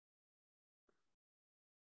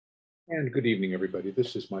And good evening, everybody.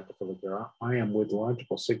 This is Michael Filighera. I am with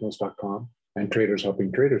logicalsignals.com and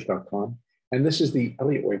tradershelpingtraders.com. And this is the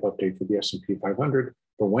Elliott Wave update for the S&P 500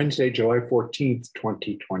 for Wednesday, July 14th,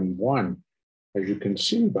 2021. As you can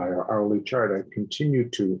see by our hourly chart, I continue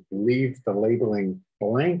to leave the labeling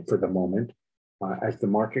blank for the moment as the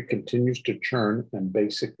market continues to churn and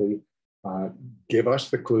basically give us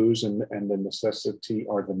the clues and the necessity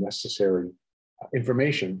or the necessary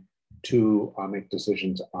information to make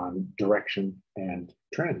decisions on direction and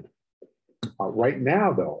trend. Right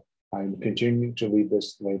now, though, I'm continuing to leave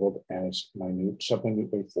this labeled as minute,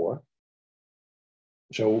 subminute wave 4.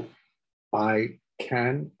 So I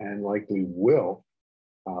can and likely will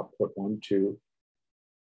put 1, 2,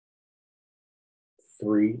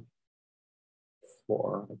 3,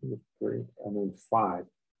 4, I think it's 3, and then 5.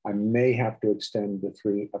 I may have to extend the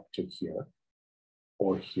 3 up to here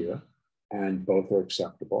or here, and both are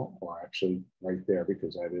acceptable, or actually right there,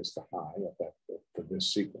 because that is the high of that for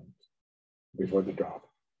this sequence before the drop.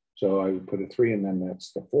 So I would put a 3, and then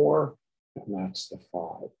that's the 4, and that's the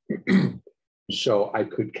 5. So I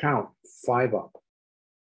could count 5 up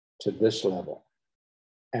to this level.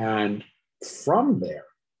 And from there,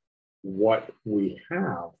 what we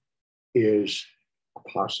have is a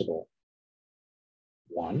possible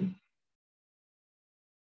 1,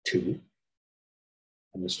 2,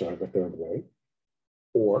 and the start of a third wave,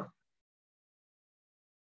 or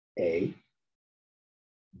A,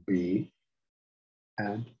 B,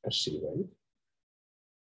 and a C wave.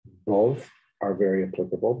 Both are very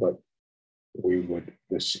applicable, but we would,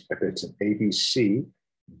 if it's an ABC,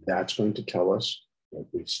 that's going to tell us that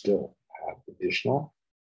we still have additional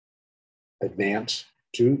advance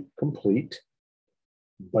to complete.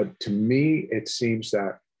 But to me, it seems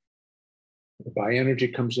that the buy energy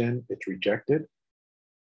comes in, it's rejected,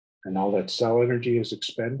 and all that sell energy is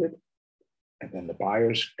expended, and then the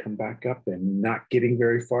buyers come back up. They're not getting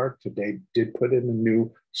very far. Today did put in a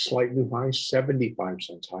new, slight new high, 75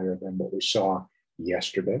 cents higher than what we saw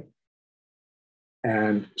yesterday.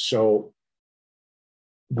 And so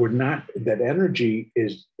we're not, that energy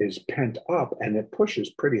is pent up and it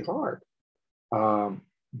pushes pretty hard.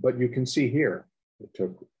 But you can see here, it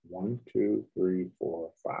took 1, 2, 3,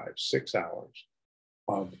 4, 5, 6 hours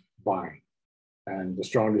of buying. And the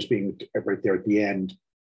strongest being right there at the end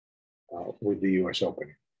with the US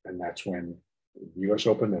opening. And that's when the US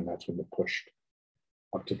opened, and that's when it pushed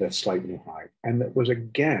up to that slight new high. And it was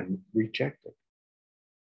again rejected.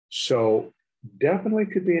 So definitely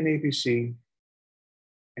could be an ABC.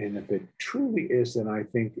 And if it truly is, then I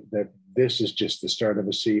think that this is just the start of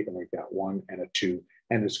a C, and we got 1 and a 2,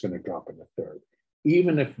 and it's going to drop in the third.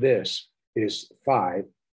 Even if this is 5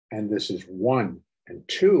 and this is 1 and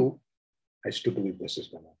 2, I still believe this is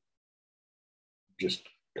going to just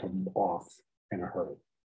come off in a hurry.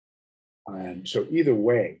 And so either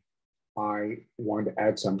way, I want to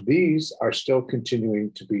add some. These are still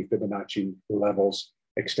continuing to be Fibonacci levels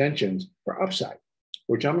extensions for upside,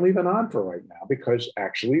 which I'm leaving on for right now, because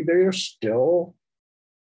actually there's still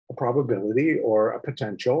a probability or a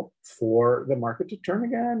potential for the market to turn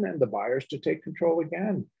again and the buyers to take control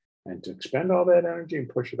again and to expend all that energy and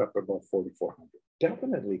push it up above 4,400.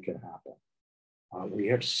 Definitely can happen. We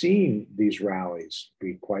have seen these rallies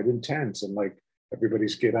be quite intense and like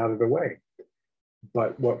everybody's get out of the way.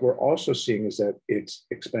 But what we're also seeing is that it's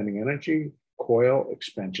expending energy, coil,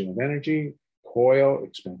 expansion of energy, coil,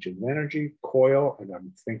 expansion of energy, coil, and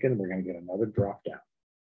I'm thinking we're going to get another drop down.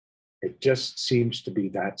 It just seems to be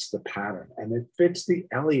that's the pattern, and it fits the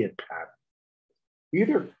Elliott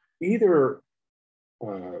pattern. Either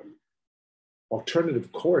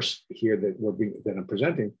alternative course here that I'm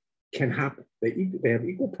presenting can happen. They have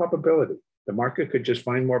equal probability. The market could just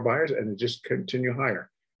find more buyers and it just continue higher,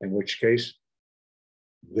 in which case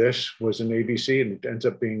this was an ABC and it ends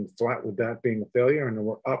up being flat with that being a failure, and then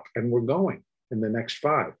we're up and we're going in the next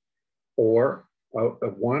 5. Or a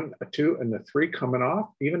 1, a 2, and the 3 coming off,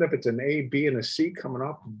 even if it's an A, B, and a C coming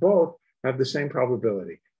off, both have the same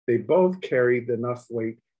probability. They both carry enough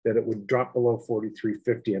weight that it would drop below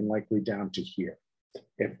 43.50 and likely down to here.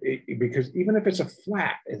 Because even if it's a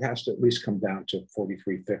flat, it has to at least come down to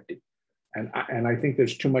 43.50. And I think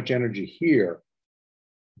there's too much energy here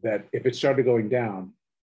that if it started going down,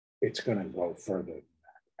 it's going to go further than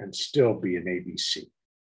that and still be an ABC,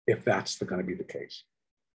 if that's going to be the case.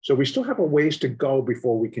 So we still have a ways to go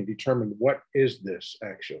before we can determine what is this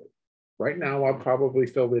actually. Right now, I'll probably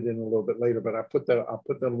fill it in a little bit later, but I'll put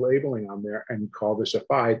the labeling on there and call this a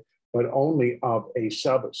 5, but only of a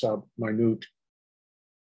sub-minute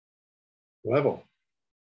level,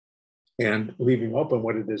 and leaving open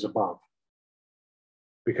what it is above.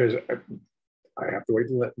 Because I have to wait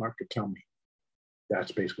to let market tell me.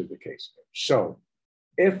 That's basically the case. So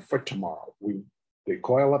if for tomorrow the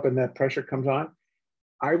coil up and that pressure comes on,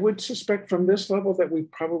 I would suspect from this level that we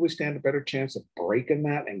probably stand a better chance of breaking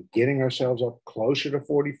that and getting ourselves up closer to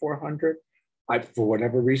 4,400. For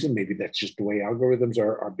whatever reason, maybe that's just the way algorithms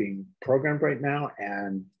are being programmed right now,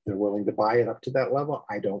 and they're willing to buy it up to that level.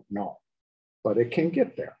 I don't know, but it can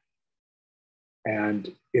get there. And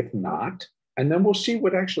if not, and then we'll see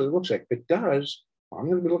what actually looks like. If it does, I'm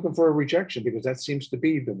going to be looking for a rejection because that seems to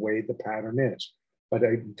be the way the pattern is. But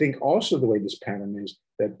I think also the way this pattern is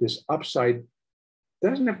that this upside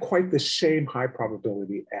doesn't have quite the same high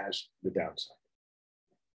probability as the downside.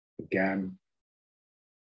 Again,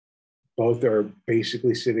 both are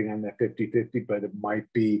basically sitting on that 50-50, but it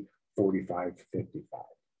might be 45-55.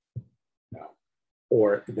 No.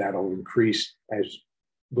 Or that'll increase as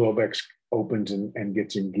Globex opens and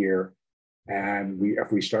gets in gear. And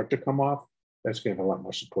if we start to come off, that's going to have a lot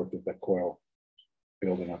more support with that coil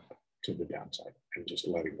building up to the downside and just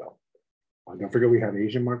letting go. Don't forget, we have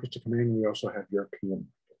Asian markets to come in. We also have European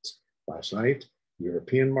markets. Last night,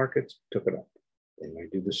 European markets took it up. They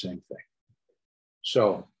might do the same thing.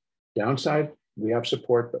 So downside, we have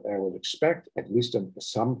support, but I would expect at least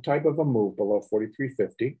some type of a move below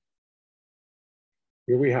 43.50.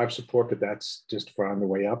 Here we have support, but that's just for on the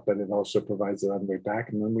way up, but it also provides it on the way back.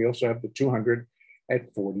 And then we also have the 200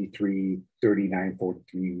 at 43.39,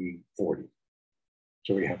 43.40.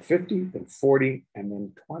 So we have 50, then 40, and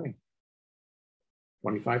then 20.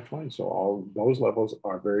 25, 20. So all those levels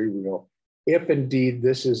are very real. If indeed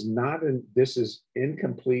this is this is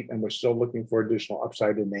incomplete and we're still looking for additional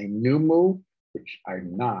upside in a new move, which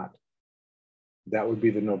I'm not, that would be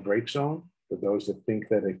the no break zone for those that think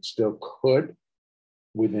that it still could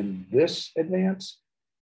within this advance.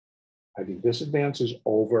 I think this advance is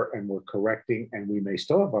over and we're correcting, and we may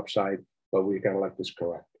still have upside, but we got to let this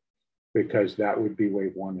correct because that would be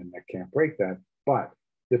wave one and that can't break that. But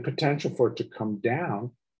the potential for it to come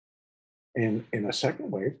down in a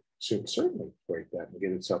second wave should certainly break that and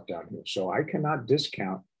get itself down here. So I cannot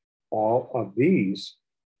discount all of these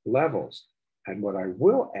levels. And what I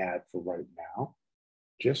will add for right now,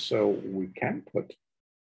 just so we can put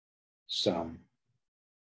some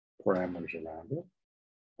parameters around it,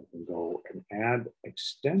 I can go and add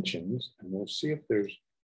extensions and we'll see if there's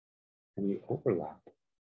any overlap.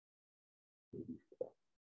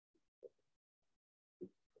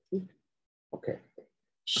 Okay,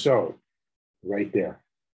 so right there.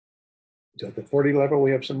 So at the 40 level,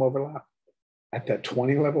 we have some overlap. At that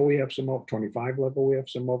 20 level, we have some 25 level, we have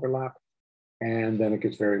some overlap. And then it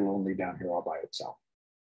gets very lonely down here all by itself.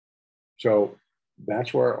 So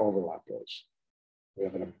that's where our overlap is. We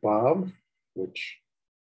have an above, which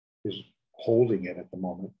is holding it at the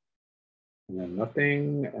moment. And then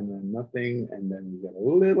nothing, and then nothing. And then we get a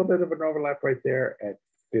little bit of an overlap right there at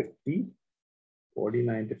 50.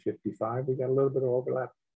 49 to 55, we got a little bit of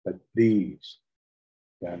overlap, but these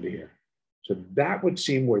down to here. So that would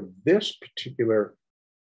seem where this particular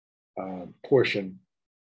portion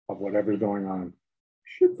of whatever's going on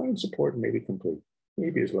should find support and maybe complete,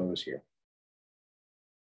 maybe as low as here.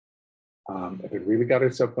 If it really got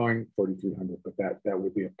itself going, 4,300, but that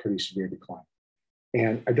would be a pretty severe decline.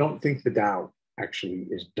 And I don't think the Dow actually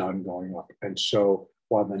is done going up. And so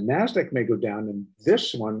while the NASDAQ may go down, and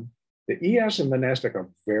this one, the ES and the NASDAQ are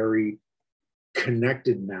very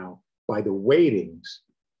connected now by the weightings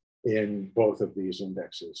in both of these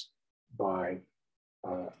indexes by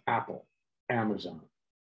Apple, Amazon,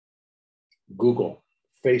 Google,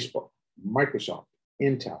 Facebook, Microsoft,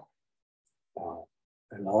 Intel,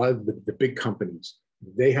 and a lot of the big companies.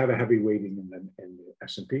 They have a heavy weighting in the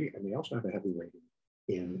S&P, and they also have a heavy weighting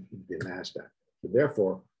in the NASDAQ. So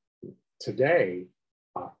therefore, today,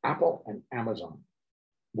 Apple and Amazon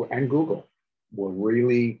and Google were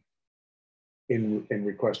really in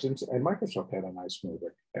requestance, and Microsoft had a nice move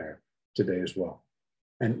there today as well.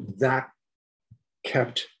 And that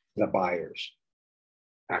kept the buyers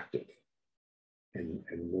active and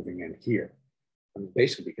moving in here. I mean,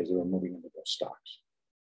 basically because they were moving into those stocks.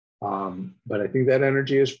 But I think that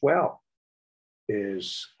energy as well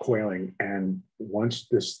is coiling. And once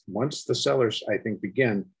the sellers, I think,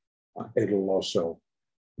 begin, it'll also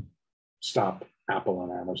stop Apple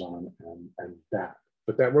and Amazon and that.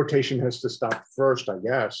 But that rotation has to stop first, I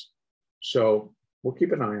guess. So we'll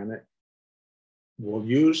keep an eye on it. We'll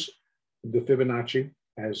use the Fibonacci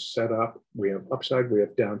as set up. We have upside, we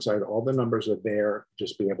have downside. All the numbers are there.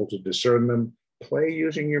 Just be able to discern them. Play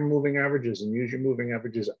using your moving averages and use your moving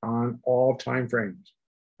averages on all time frames.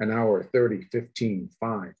 An hour, 30, 15,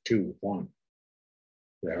 5, 2, 1.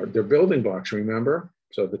 They're building blocks, remember?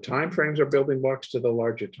 So the time frames are building blocks to the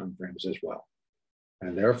larger time frames as well.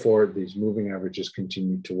 And therefore, these moving averages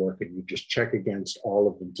continue to work, and you just check against all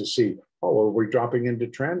of them to see, oh, are we dropping into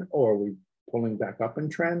trend, or are we pulling back up in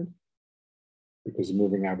trend? Because the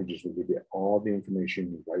moving averages will give you all the information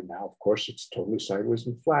you need right now. Of course, it's totally sideways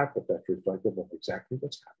and flat, but that's reflective of exactly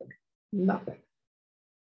what's happening. Nothing.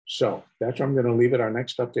 So that's where I'm going to leave it. Our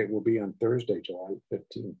next update will be on Thursday, July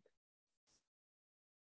 15th.